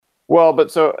Well,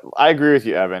 but so I agree with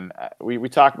you, Evan. We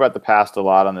talk about the past a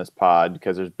lot on this pod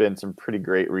because there's been some pretty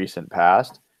great recent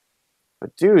past.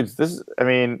 But dudes, I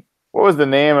mean, what was the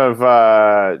name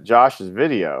of Josh's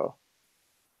video?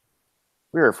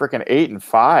 We were freaking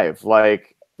 8-5.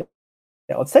 Like,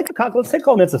 yeah, let's take a couple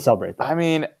minutes to celebrate that. I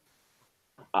mean,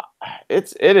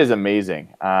 it is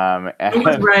amazing. Who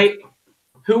was right?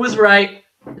 Who was right?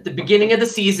 At the beginning of the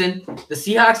season, the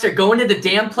Seahawks are going to the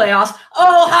damn playoffs.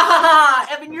 Oh, ha, ha, ha.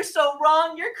 Evan, you're so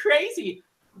wrong. You're crazy.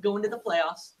 Going to the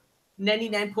playoffs.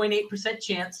 99.8%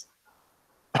 chance.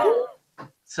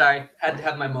 Sorry, had to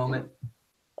have my moment.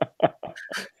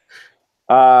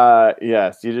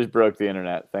 Yes, you just broke the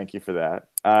internet. Thank you for that.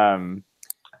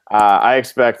 I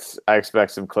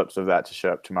expect some clips of that to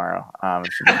show up tomorrow.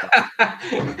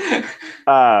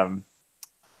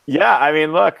 Yeah, I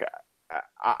mean, look,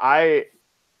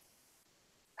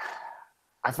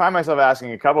 I find myself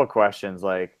asking a couple of questions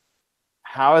like,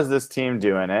 how is this team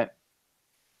doing it?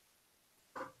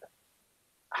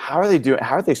 How are they doing?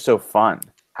 How are they so fun?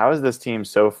 How is this team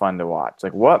so fun to watch?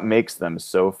 Like, what makes them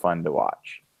so fun to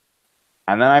watch?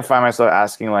 And then I find myself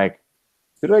asking, like,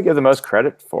 who do I give the most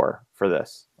credit for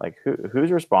this? Like,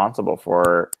 who's responsible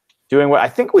for doing what? I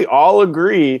think we all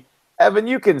agree. Evan,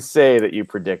 you can say that you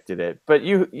predicted it, but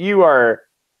you are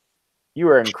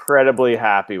incredibly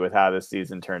happy with how this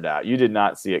season turned out. You did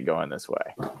not see it going this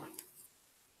way.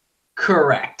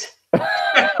 Correct.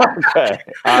 Okay.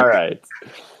 All right.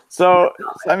 So,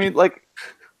 I mean, like,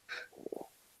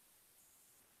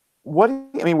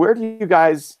 where do you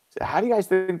guys, how do you guys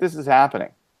think this is happening?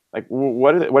 Like,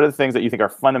 what are the things that you think are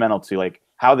fundamental to, like,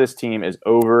 how this team is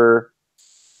outkicking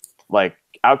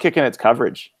its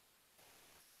coverage?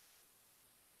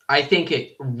 I think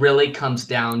it really comes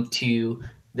down to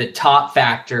the top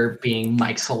factor being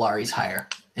Mike Solari's hire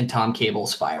and Tom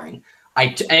Cable's firing.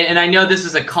 And I know this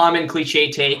is a common cliche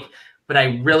take, but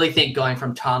I really think going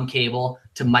from Tom Cable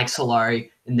to Mike Solari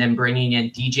and then bringing in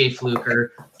DJ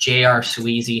Fluker, J.R.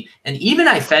 Sweezy, and even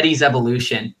Ifedi's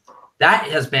evolution, that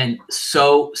has been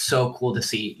so cool to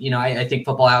see. You know, I think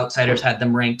Football Outsiders had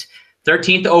them ranked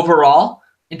 13th overall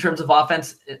in terms of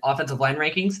offensive line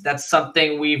rankings. That's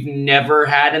something we've never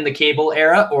had in the Cable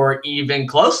era or even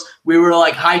close. We were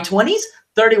like high 20s,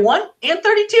 31 and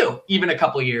 32, even a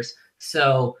couple years.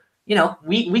 So, you know,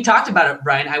 we talked about it,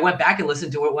 Brian. I went back and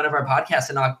listened to one of our podcasts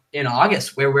in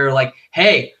August where we were like,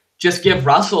 hey, just give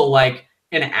Russell like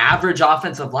an average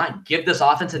offensive line. Give this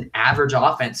offense an average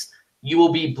offense. You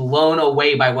will be blown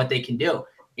away by what they can do.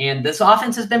 And this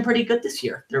offense has been pretty good this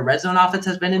year. Their red zone offense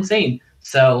has been insane.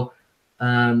 So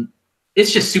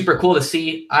it's just super cool to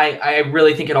see. I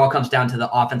really think it all comes down to the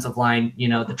offensive line, you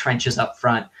know, the trenches up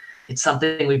front. It's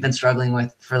something we've been struggling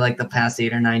with for like the past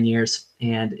 8 or 9 years,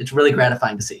 and it's really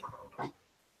gratifying to see.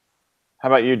 How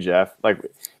about you, Jeff? Like,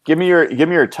 give me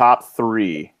your top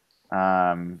 3.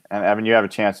 And Evan, you have a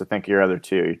chance to think of your other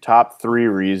 2. Your top 3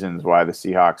 reasons why the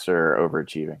Seahawks are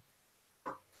overachieving.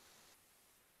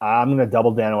 I'm going to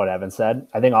double down on what Evan said.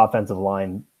 I think offensive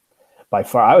line, by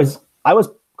far, I was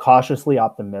cautiously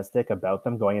optimistic about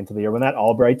them going into the year. When that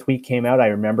Albright tweet came out, I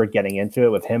remember getting into it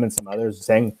with him and some others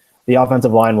saying the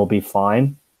offensive line will be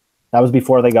fine. That was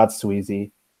before they got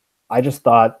Sweezy. I just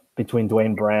thought between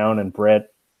Dwayne Brown and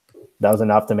Britt, that was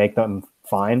enough to make them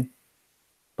fine.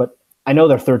 But I know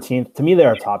they're 13th. To me,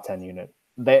 they're a top 10 unit.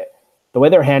 The way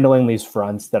they're handling these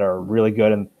fronts that are really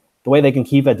good and the way they can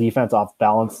keep a defense off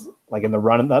balance, like in the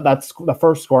run, that's the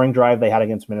first scoring drive they had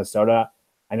against Minnesota.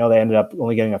 I know they ended up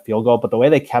only getting a field goal, but the way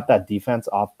they kept that defense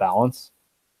off balance,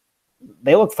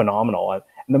 they look phenomenal.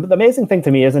 And the amazing thing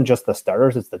to me isn't just the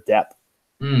starters, it's the depth.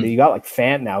 You got like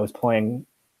Fant now who's playing,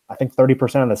 I think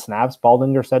 30% of the snaps,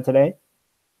 Baldinger said today.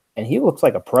 And he looks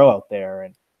like a pro out there.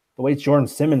 And the way Jordan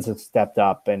Simmons has stepped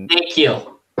up. And thank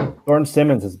you. Jordan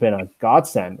Simmons has been a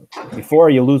godsend. Before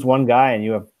you lose one guy and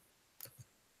you have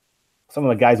some of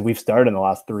the guys we've started in the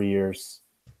last 3 years.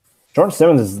 Jordan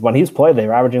Simmons when he's played,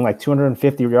 they're averaging like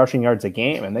 250 rushing yards a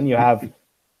game. And then you have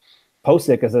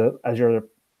Posick as your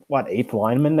 8th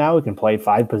lineman now, who can play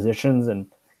 5 positions and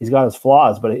he's got his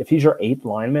flaws. But if he's your 8th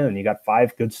lineman and you got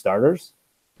 5 good starters,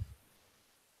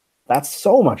 that's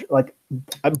so much. Like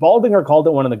Baldinger called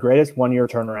it one of the greatest 1-year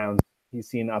turnarounds he's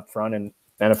seen up front in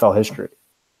NFL history.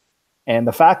 And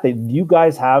the fact that you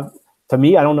guys have, to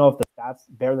me, I don't know if the stats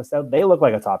bear this out. They look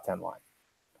like a top 10 line.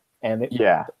 And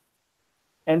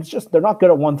and it's just they're not good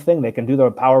at one thing. They can do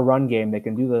the power run game. They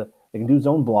can do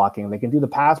zone blocking. They can do the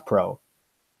pass pro.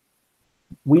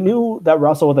 We knew that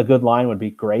Russell with a good line would be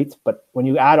great, but when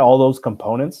you add all those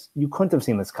components, you couldn't have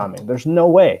seen this coming. There's no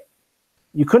way.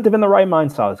 You couldn't have in the right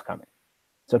mind saw this coming.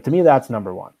 So to me, that's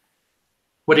number 1.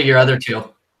 What are your other 2?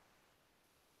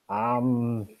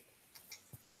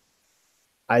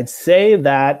 I'd say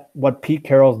that what Pete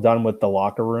Carroll's done with the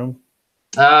locker room.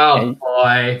 Oh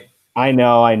boy, I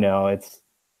know. It's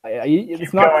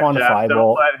not going, Jeff. quantifiable.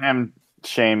 Don't let him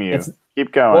shame you.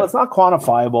 Keep going. Well, it's not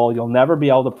quantifiable. You'll never be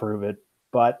able to prove it.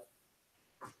 But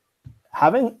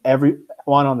having everyone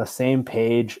on the same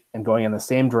page and going in the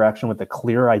same direction with a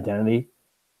clear identity,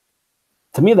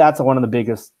 to me, that's one of the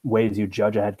biggest ways you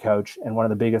judge a head coach and one of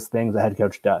the biggest things a head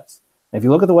coach does. And if you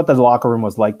look at what the locker room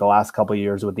was like the last couple of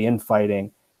years with the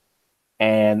infighting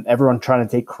and everyone trying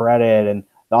to take credit and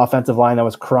the offensive line that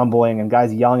was crumbling and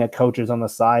guys yelling at coaches on the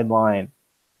sideline,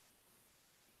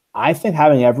 I think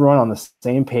having everyone on the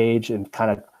same page and kind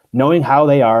of knowing how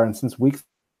they are, and since week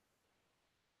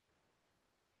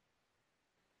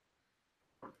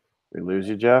we lose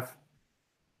you, Jeff?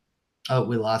 Oh,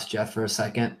 we lost Jeff for a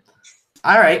second.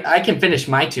 All right, I can finish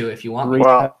my two if you want me.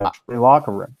 Well, the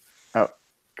locker room. Oh,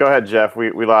 go ahead, Jeff.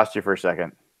 We lost you for a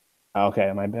second. Okay,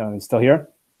 am I still here?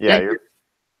 Yeah,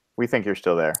 we think you're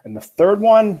still there. And the third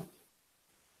one,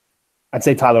 I'd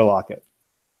say Tyler Lockett.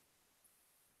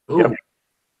 Ooh. Yep.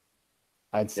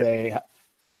 I'd say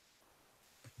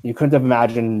you couldn't have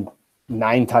imagined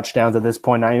 9 touchdowns at this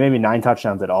point, maybe 9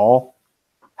 touchdowns at all.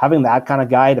 Having that kind of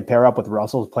guy to pair up with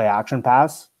Russell's play action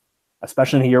pass,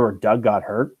 especially in a year where Doug got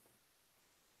hurt,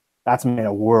 that's made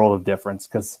a world of difference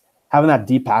because having that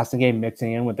deep passing game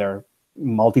mixing in with their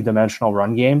multi-dimensional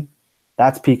run game,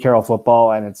 that's Pete Carroll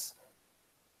football, and it's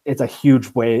a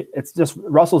huge way. It's just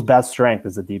Russell's best strength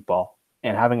is the deep ball,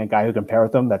 and having a guy who can pair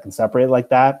with them that can separate like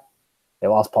that. They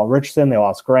lost Paul Richardson. They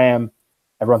lost Graham.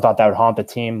 Everyone thought that would haunt the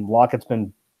team. Lockett's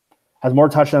has more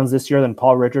touchdowns this year than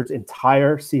Paul Richards'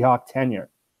 entire Seahawk tenure.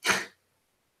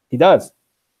 He does.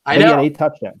 I know. He had 8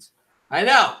 touchdowns. I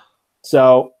know.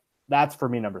 So that's for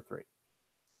me number 3.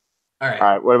 All right. All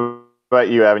right. What about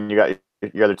you, Evan? You got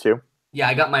your other 2? Yeah,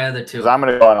 I got my other 2. Because I'm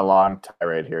going to go on a long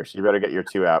tirade here, so you better get your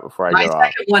 2 out before I my go off. My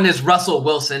second one is Russell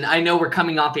Wilson. I know we're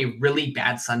coming off a really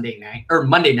bad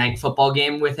Monday night football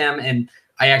game with him, and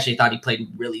I actually thought he played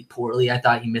really poorly. I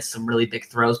thought he missed some really big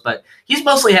throws, but he's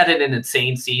mostly had an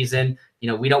insane season. You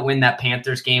know, we don't win that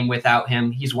Panthers game without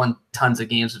him. He's won tons of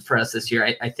games for us this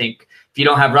year. I think if you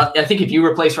don't have, I think if you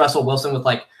replace Russell Wilson with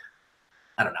I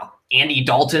don't know, Andy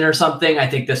Dalton or something, I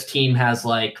think this team has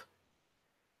 4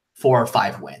 or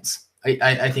 5 wins.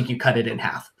 I think you cut it in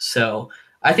half. So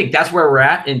I think that's where we're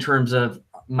at in terms of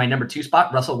my number 2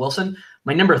 spot, Russell Wilson.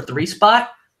 My number 3 spot,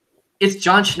 it's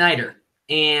John Schneider.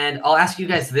 And I'll ask you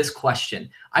guys this question.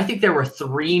 I think there were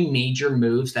 3 major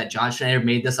moves that John Schneider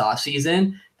made this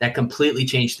offseason that completely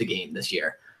changed the game this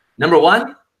year. Number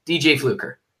 1, DJ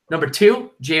Fluker. Number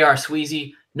 2, J.R.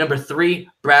 Sweezy. Number 3,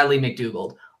 Bradley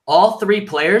McDougald. All 3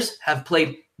 players have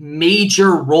played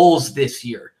major roles this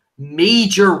year.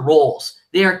 Major roles.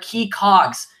 They are key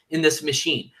cogs in this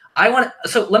machine.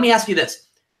 So let me ask you this.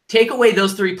 Take away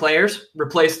those 3 players,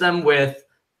 replace them with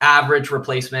average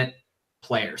replacement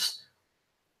players.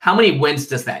 How many wins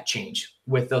does that change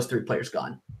with those 3 players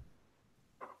gone?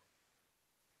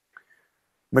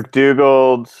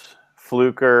 McDougald,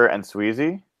 Fluker, and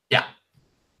Sweezy? Yeah.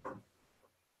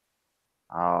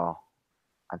 Oh,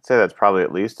 I'd say that's probably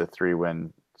at least a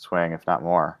 3-win swing, if not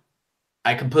more.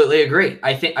 I completely agree.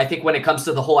 I think when it comes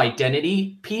to the whole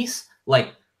identity piece,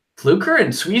 Fluker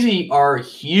and Sweezy are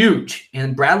huge.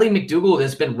 And Bradley McDougald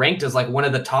has been ranked as one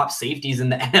of the top safeties in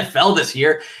the NFL this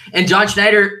year. And John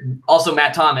Schneider, also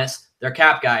Matt Thomas, their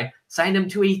cap guy, signed him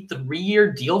to a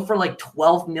 3-year deal for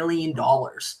 $12 million.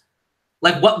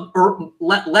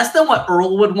 Less than what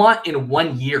Earl would want in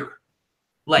 1 year.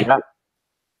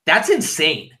 That's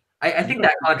insane. I think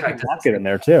that contract is Lockett in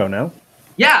there too, no?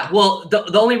 Yeah, well,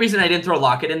 the only reason I didn't throw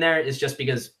Lockett in there is just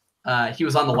because he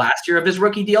was on the last year of his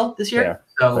rookie deal this year.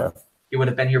 So he would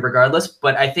have been here regardless.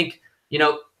 But I think,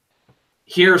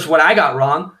 here's what I got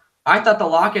wrong. I thought the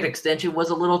Lockett extension was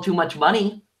a little too much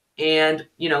money. And,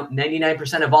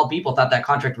 99% of all people thought that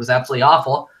contract was absolutely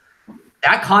awful.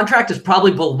 That contract is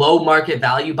probably below market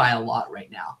value by a lot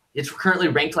right now. It's currently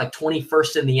ranked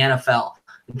 21st in the NFL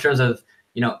in terms of,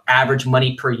 average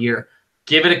money per year.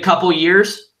 Give it a couple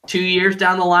years, 2 years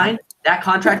down the line, that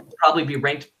contract would probably be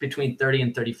ranked between 30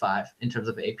 and 35 in terms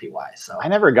of APY. So I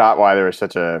never got why there was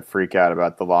such a freak out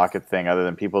about the Lockett thing, other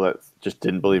than people that just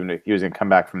didn't believe he was going to come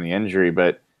back from the injury.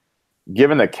 But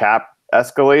given the cap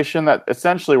escalation, that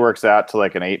essentially works out to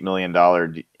an $8 million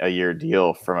a year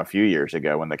deal from a few years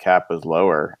ago when the cap was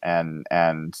lower. And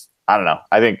I don't know.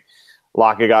 I think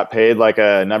Lockett got paid like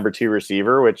a number 2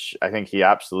 receiver, which I think he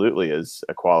absolutely is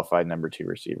a qualified number 2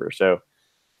 receiver. So,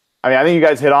 I think you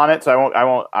guys hit on it, so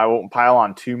I won't pile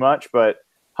on too much, but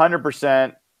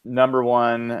 100% number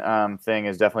one thing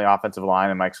is definitely offensive line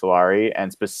and Mike Solari.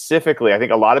 And specifically, I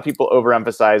think a lot of people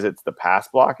overemphasize it's the pass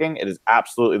blocking. It is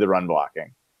absolutely the run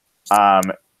blocking. I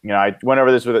went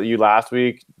over this with you last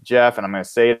week, Jeff, and I'm going to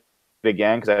say it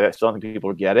again because I still don't think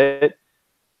people get it.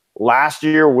 Last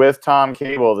year with Tom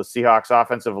Cable, the Seahawks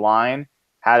offensive line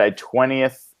had a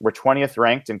 20th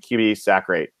ranked in QB sack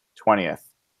rate, 20th.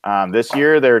 This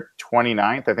year, they're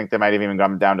 29th. I think they might have even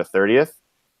gone down to 30th.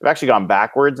 They've actually gone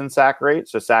backwards in sack rate,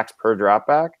 so sacks per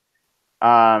dropback.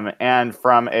 And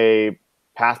from a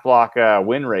pass block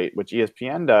win rate, which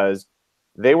ESPN does,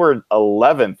 they were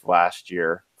 11th last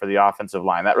year for the offensive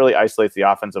line. That really isolates the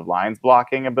offensive line's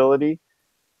blocking ability.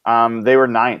 They were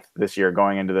 9th this year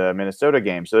going into the Minnesota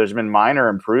game. So there's been minor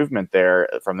improvement there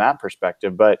from that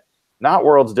perspective, but not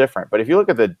worlds different. But if you look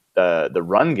at the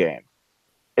run game,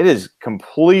 it is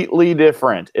completely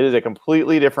different. It is a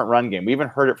completely different run game. We even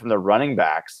heard it from the running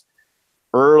backs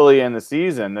early in the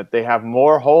season that they have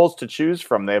more holes to choose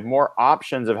from. They have more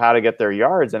options of how to get their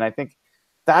yards. And I think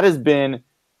that has been,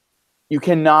 you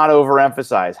cannot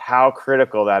overemphasize how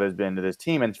critical that has been to this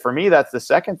team. And for me, that's the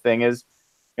second thing is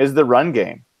the run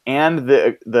game. And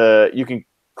the you can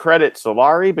credit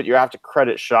Solari, but you have to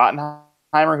credit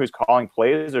Schottenheimer, who's calling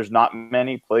plays. There's not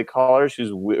many play callers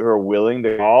who are willing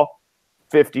to call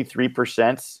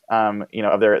 53%,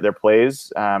 of their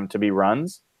plays to be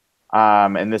runs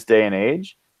in this day and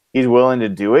age. He's willing to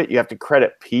do it. You have to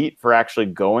credit Pete for actually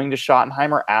going to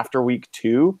Schottenheimer after week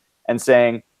 2 and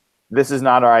saying, this is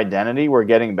not our identity. We're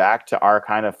getting back to our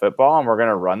kind of football, and we're going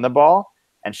to run the ball.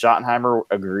 And Schottenheimer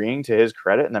agreeing to his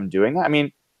credit and them doing that. I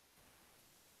mean,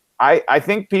 I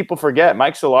think people forget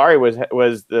Mike Solari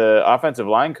was the offensive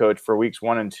line coach for weeks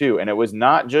 1 and 2, and it was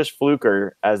not just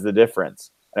Fluker as the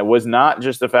difference. And it was not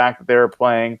just the fact that they were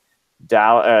playing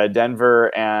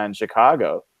Denver and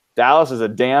Chicago. Dallas is a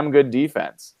damn good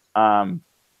defense.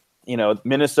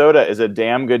 Minnesota is a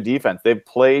damn good defense. They've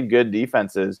played good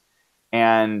defenses,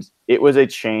 and it was a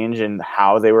change in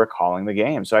how they were calling the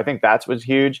game. So I think that's what's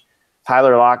huge.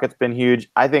 Tyler Lockett's been huge.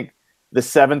 I think the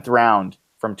 7th round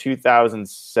from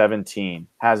 2017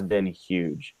 has been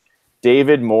huge.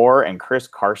 David Moore and Chris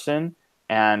Carson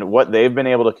and what they've been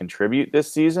able to contribute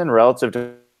this season relative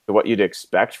to what you'd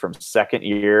expect from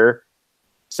second-year,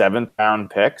 7th-round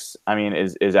picks, I mean,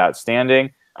 is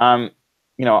outstanding. I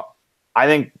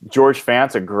think George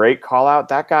Fant's a great call-out.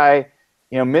 That guy,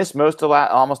 missed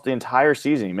almost the entire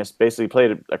season. He basically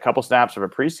played a couple snaps of a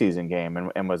preseason game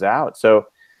and was out. So,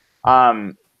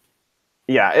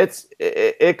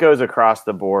 it goes across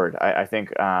the board. I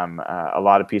think a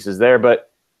lot of pieces there. But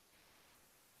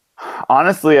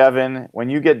honestly, Evan, when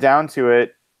you get down to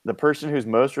it, the person who's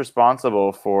most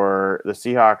responsible for the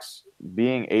Seahawks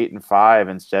being 8-5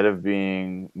 instead of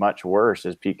being much worse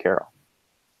is Pete Carroll.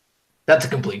 That's a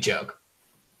complete joke.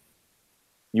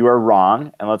 You are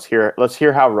wrong, and let's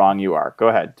hear how wrong you are. Go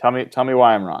ahead. Tell me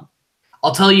why I'm wrong.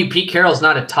 I'll tell you, Pete Carroll's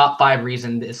not a top 5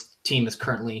 reason this team is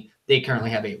currently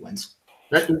have 8 wins.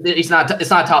 It's not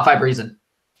a top 5 reason.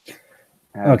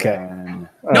 Okay. I'm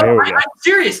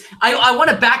serious. I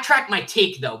want to backtrack my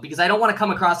take, though, because I don't want to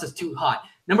come across as too hot.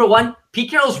 Number 1, Pete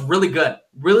Carroll's really good.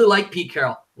 Really like Pete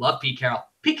Carroll. Love Pete Carroll.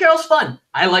 Pete Carroll's fun.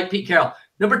 I like Pete Carroll.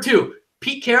 Number 2,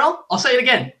 Pete Carroll, I'll say it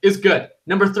again, is good.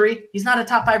 Number 3, he's not a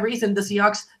top 5 reason the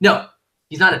Seahawks. No,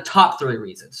 he's not a top 3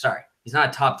 reason. Sorry. He's not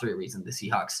a top 3 reason the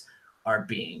Seahawks are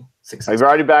being successful. I've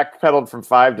already backpedaled from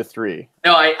 5 to 3.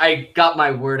 No, I got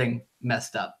my wording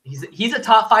messed up. He's a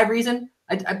top 5 reason.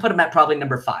 I put him at probably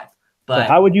number 5. But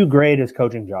so how would you grade his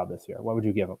coaching job this year? What would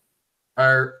you give him?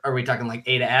 Are we talking like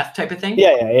A to F type of thing?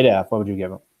 Yeah, A to F. What would you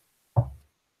give him?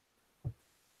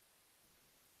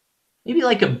 Maybe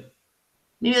like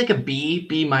a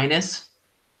B minus.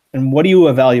 And what do you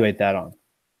evaluate that on?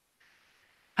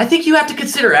 I think you have to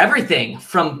consider everything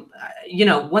from,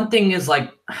 one thing is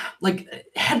like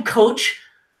head coach,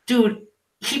 dude,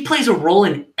 he plays a role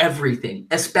in everything,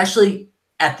 especially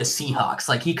at the Seahawks.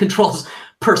 Like he controls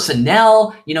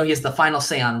personnel, he has the final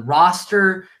say on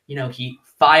roster. He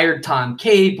fired Tom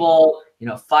Cable,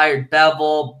 fired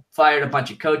Bevel, fired a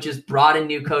bunch of coaches, brought in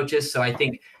new coaches. So I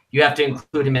think you have to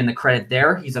include him in the credit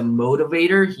there. He's a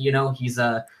motivator.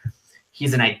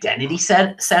 He's an identity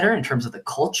setter in terms of the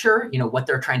culture, what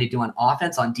they're trying to do on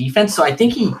offense, on defense. So I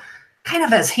think he kind of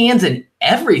has hands in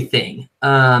everything.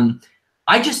 I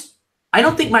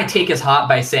don't think my take is hot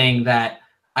by saying that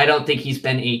I don't think he's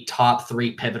been a top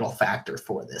 3 pivotal factor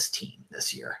for this team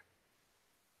this year.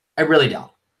 I really don't.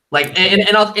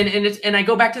 And I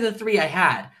go back to the 3 I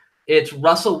had. It's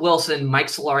Russell Wilson, Mike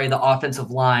Solari, the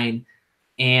offensive line,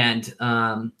 and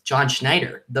John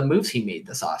Schneider, the moves he made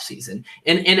this offseason.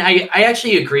 And I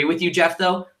actually agree with you, Jeff,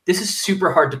 though. this is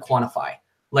super hard to quantify.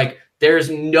 Like, there's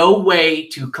no way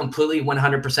to completely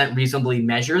 100% reasonably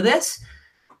measure this.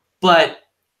 But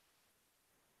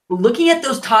looking at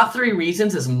those top 3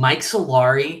 reasons is Mike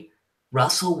Solari,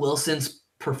 Russell Wilson's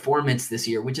performance this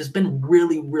year, which has been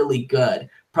really, really good.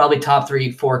 Probably top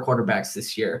 3, 4 quarterbacks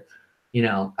this year,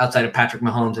 outside of Patrick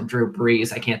Mahomes and Drew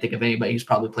Brees. I can't think of anybody who's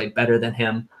probably played better than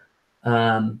him.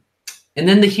 And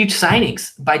then the huge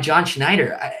signings by John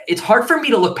Schneider. It's hard for me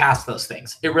to look past those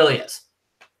things. It really is.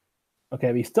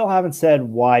 Okay, we still haven't said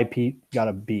why Pete got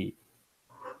a B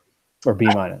or B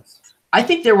minus. I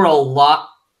think there were a lot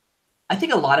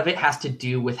of it has to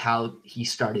do with how he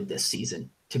started this season,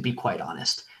 to be quite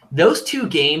honest. Those 2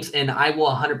 games, and I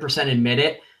will 100% admit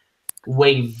it,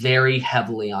 weigh very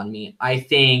heavily on me. I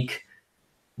think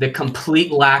the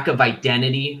complete lack of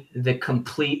identity, the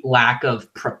complete lack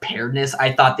of preparedness.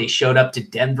 I thought they showed up to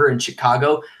Denver and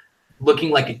Chicago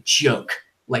looking like a joke.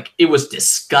 Like, it was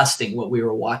disgusting what we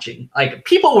were watching. Like,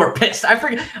 people were pissed.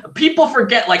 People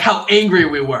forget like how angry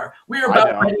we were. We were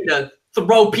about ready to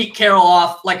throw Pete Carroll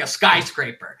off like a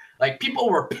skyscraper. Like, people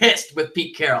were pissed with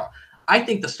Pete Carroll. I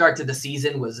think the start to the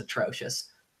season was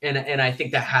atrocious, and I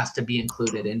think that has to be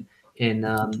included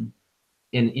in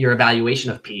your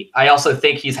evaluation of Pete. I also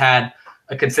think he's had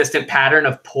a consistent pattern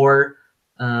of poor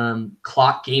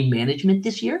clock game management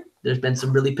this year. There's been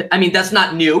some really, that's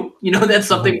not new. That's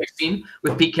something we've seen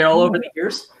with Pete Carroll over the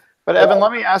years. But Evan,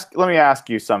 let me ask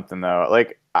you something though.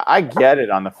 Like, I get it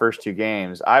on the first 2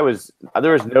 games. There was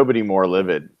nobody more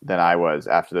livid than I was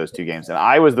after those 2 games. And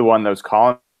I was the one that was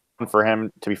calling for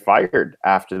him to be fired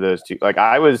after those 2. Like,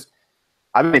 I'm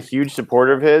a huge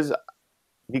supporter of his.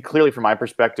 He clearly, from my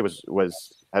perspective,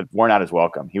 had worn out his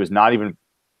welcome. He was not even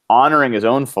honoring his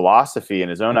own philosophy and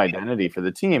his own identity for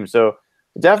the team. So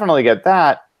definitely get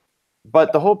that.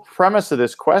 But the whole premise of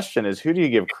this question is, who do you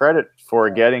give credit for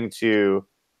getting to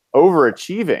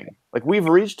overachieving? Like, we've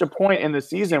reached a point in the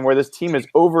season where this team is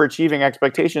overachieving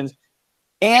expectations,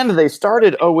 and they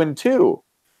started 0-2.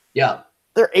 Yeah.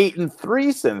 They're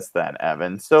 8-3 since then,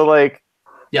 Evan. So, like,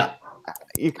 yeah,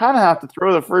 you kind of have to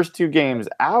throw the first 2 games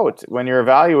out when you're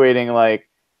evaluating, like,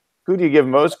 who do you give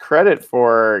most credit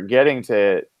for getting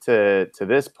to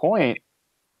this point?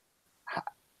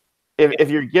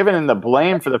 If you're giving him the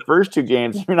blame for the first 2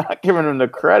 games, you're not giving him the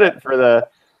credit for the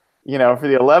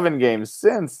 11 games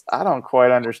since. I don't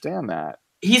quite understand that.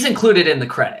 He's included in the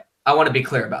credit. I want to be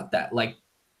clear about that. Like,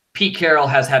 Pete Carroll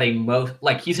has had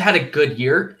he's had a good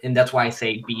year, and that's why I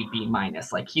say B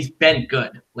minus. Like, he's been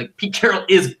good. Like, Pete Carroll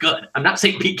is good. I'm not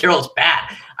saying Pete Carroll's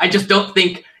bad. I just don't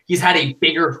think he's had a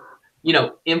bigger,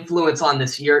 influence on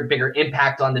this year, bigger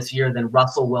impact on this year than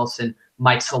Russell Wilson,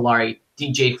 Mike Solari,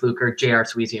 DJ Fluker, J.R.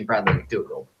 Sweezy, and Bradley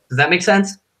McDougald. Does that make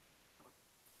sense?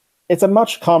 It's a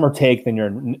much calmer take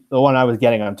than the one I was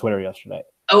getting on Twitter yesterday.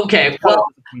 Okay, well,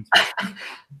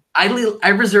 I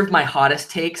reserve my hottest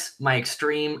takes, my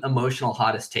extreme emotional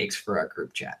hottest takes for our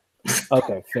group chat.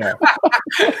 Okay, fair.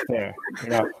 Fair.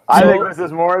 I think this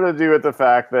is more to do with the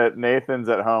fact that Nathan's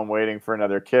at home waiting for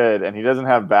another kid, and he doesn't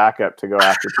have backup to go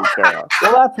after Pete Carroll.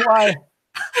 Well,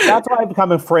 that's why I've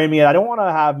come and framing it. I don't want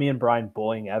to have me and Brian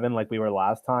bullying Evan like we were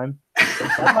last time.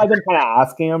 That's why I've been kind of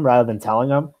asking him rather than telling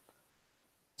him.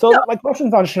 So my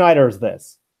questions on Schneider is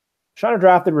this. Schneider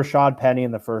drafted Rashad Penny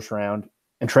in the first round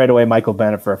and traded away Michael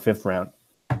Bennett for a 5th round.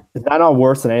 Is that not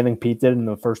worse than anything Pete did in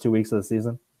the first 2 weeks of the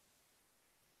season?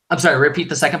 I'm sorry, repeat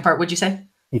the second part. What'd you say?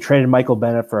 He traded Michael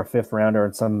Bennett for a 5th rounder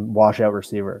and some washout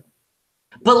receiver.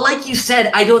 But like you said,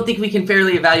 I don't think we can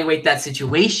fairly evaluate that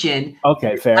situation.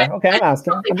 Okay, fair. I'm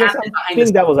asking. I'm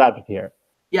being devil's advocate here.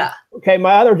 Yeah. Okay,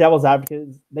 my other devil's advocate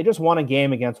is they just won a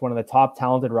game against one of the top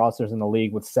talented rosters in the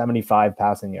league with 75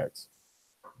 passing yards.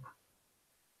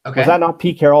 Okay. Was that not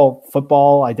Pete Carroll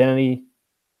football identity?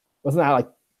 Wasn't that like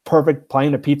perfect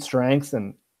playing to Pete's strengths?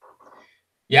 And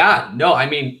yeah, no,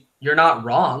 you're not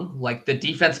wrong. Like, the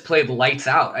defense played lights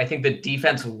out. I think the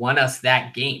defense won us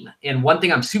that game. And one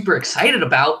thing I'm super excited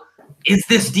about is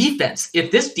this defense.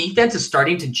 If this defense is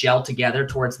starting to gel together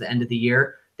towards the end of the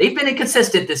year, they've been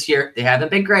inconsistent this year. They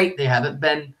haven't been great. They haven't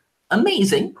been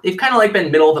amazing. They've kind of like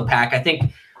been middle of the pack. I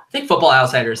think Football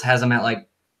Outsiders has them at like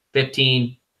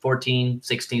 15, 14,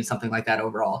 16, something like that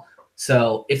overall.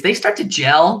 So if they start to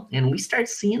gel and we start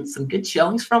seeing some good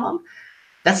showings from them,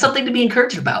 that's something to be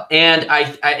encouraged about. And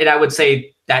I would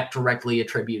say that directly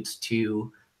attributes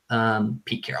to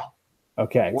Pete Carroll.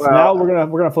 Okay, so now we're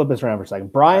gonna flip this around for a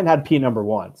second. Brian had Pete number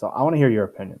 1, so I want to hear your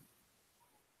opinion.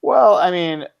 Well,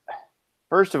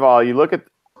 first of all, you look at,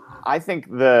 I think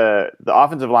the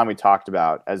offensive line we talked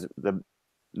about as the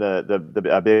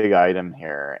big item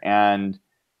here, and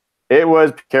It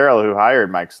was Pete Carroll who hired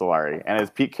Mike Solari, and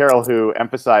it's Pete Carroll who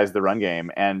emphasized the run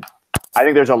game. And I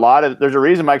think there's a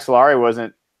reason Mike Solari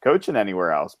wasn't coaching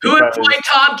anywhere else. Who employed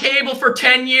Tom Cable for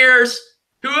 10 years?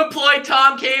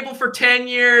 10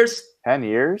 years? 10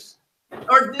 years?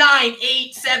 Or 9,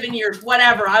 8, 7 years,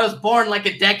 whatever. I was born like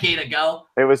a decade ago.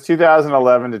 It was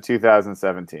 2011 to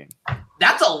 2017.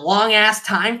 That's a long-ass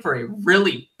time for a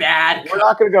really bad We're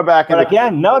not going to go back. But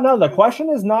again, no. The question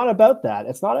is not about that.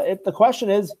 It's not. The question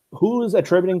is who's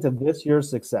attributing to this year's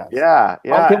success. Yeah.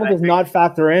 Tom Cable does not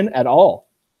factor in at all.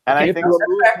 And I think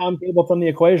remove Tom Cable from the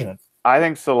equation. I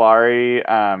think Solari,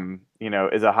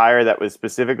 is a hire that was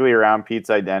specifically around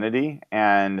Pete's identity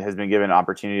and has been given an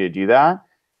opportunity to do that.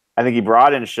 I think he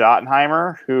brought in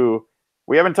Schottenheimer, who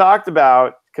we haven't talked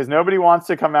about because nobody wants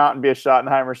to come out and be a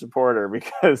Schottenheimer supporter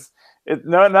because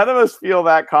none of us feel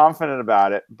that confident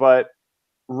about it. But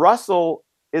Russell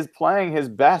is playing his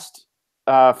best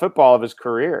football of his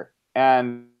career.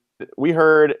 And we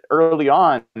heard early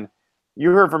on,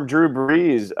 you heard from Drew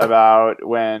Brees about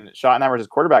when Schottenheimer was his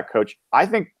quarterback coach. I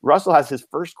think Russell has his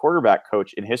first quarterback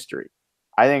coach in history.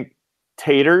 I think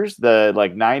Taters, the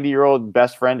 90-year-old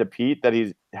best friend of Pete that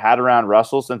he's had around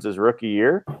Russell since his rookie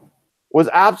year, was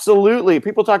absolutely,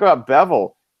 people talk about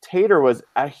Bevel. Tater was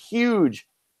a huge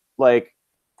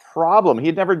problem. He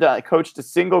had never coached a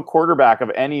single quarterback of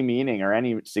any meaning or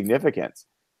any significance.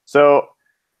 So,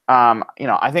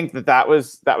 I think that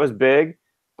was big.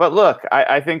 But look,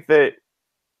 I think that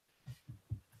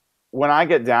when I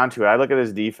get down to it, I look at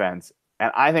this defense,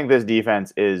 and I think this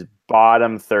defense is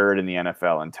bottom third in the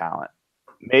NFL in talent.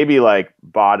 Maybe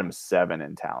bottom 7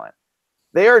 in talent.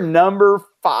 They are number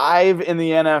 5 in the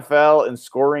NFL in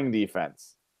scoring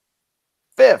defense.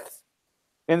 5th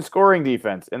in scoring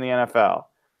defense in the NFL.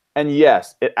 And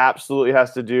yes, it absolutely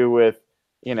has to do with,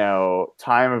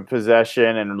 time of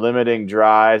possession and limiting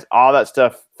drives. All that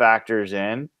stuff factors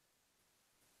in.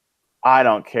 I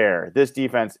don't care. This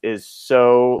defense is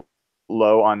so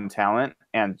low on talent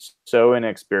and so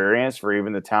inexperienced for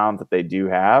even the talent that they do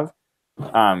have.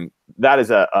 That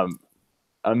is a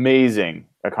amazing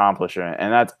accomplishment,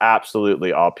 and that's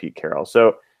absolutely all Pete Carroll.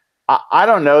 So I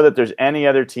don't know that there's any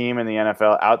other team in the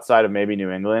NFL outside of maybe New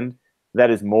England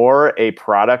that is more a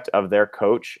product of their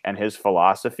coach and his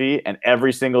philosophy, and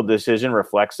every single decision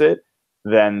reflects it,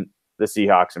 than the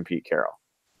Seahawks and Pete Carroll.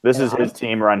 This is his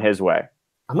team run his way.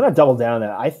 I'm going to double down on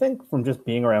that. I think from just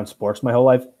being around sports my whole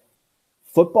life,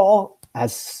 football,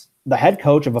 as the head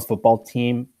coach of a football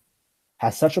team,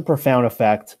 has such a profound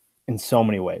effect in so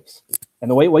many ways.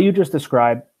 And the way what you just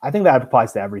described, I think that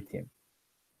applies to every team.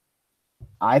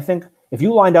 I think if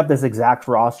you lined up this exact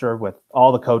roster with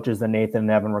all the coaches that Nathan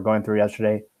and Evan were going through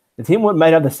yesterday, the team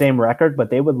might have the same record, but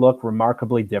they would look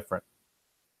remarkably different.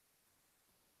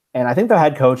 And I think the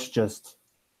head coach, just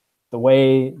the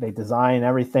way they design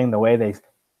everything, the way they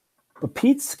 – but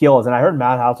Pete's skills, and I heard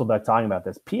Matt Hasselbeck talking about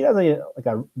this, Pete has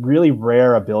a really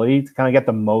rare ability to kind of get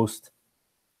the most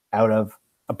out of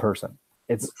a person.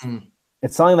 It's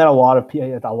something that a lot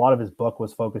of his book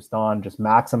was focused on, just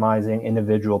maximizing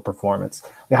individual performance.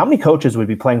 How many coaches would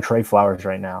be playing Trey Flowers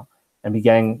right now and be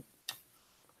getting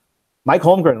Mike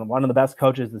Holmgren, one of the best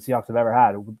coaches the Seahawks have ever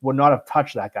had, would not have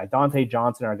touched that guy. Dante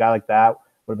Johnson or a guy like that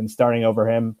would have been starting over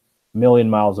him a million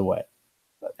miles away.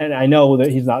 And I know that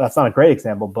that's not a great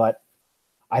example, but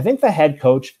I think the head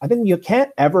coach, I think you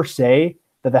can't ever say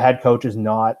that the head coach is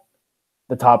not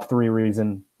the top 3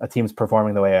 reason a team's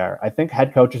performing the way they are. I think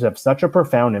head coaches have such a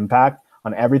profound impact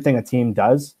on everything a team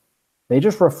does. They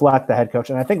just reflect the head coach.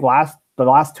 And I think the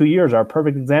last 2 years are a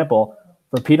perfect example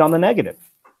for Pete on the negative.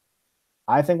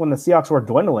 I think when the Seahawks were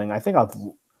dwindling, I think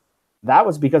that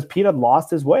was because Pete had lost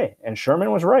his way and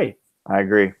Sherman was right. I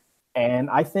agree. And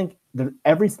I think that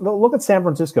look at San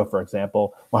Francisco, for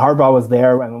example, when Harbaugh was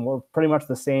there, and we're pretty much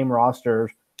the same roster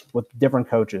with different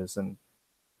coaches. And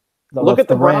look at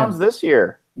the Browns this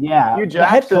year. Yeah. Hugh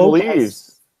Jackson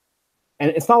leaves.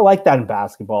 And it's not like that in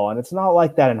basketball, and it's not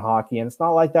like that in hockey, and it's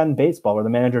not like that in baseball, where the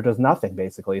manager does nothing,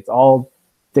 basically. It's all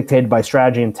dictated by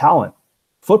strategy and talent.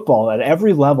 Football, at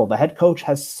every level, the head coach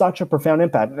has such a profound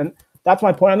impact. And that's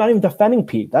my point. I'm not even defending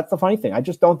Pete. That's the funny thing. I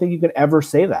just don't think you can ever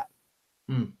say that.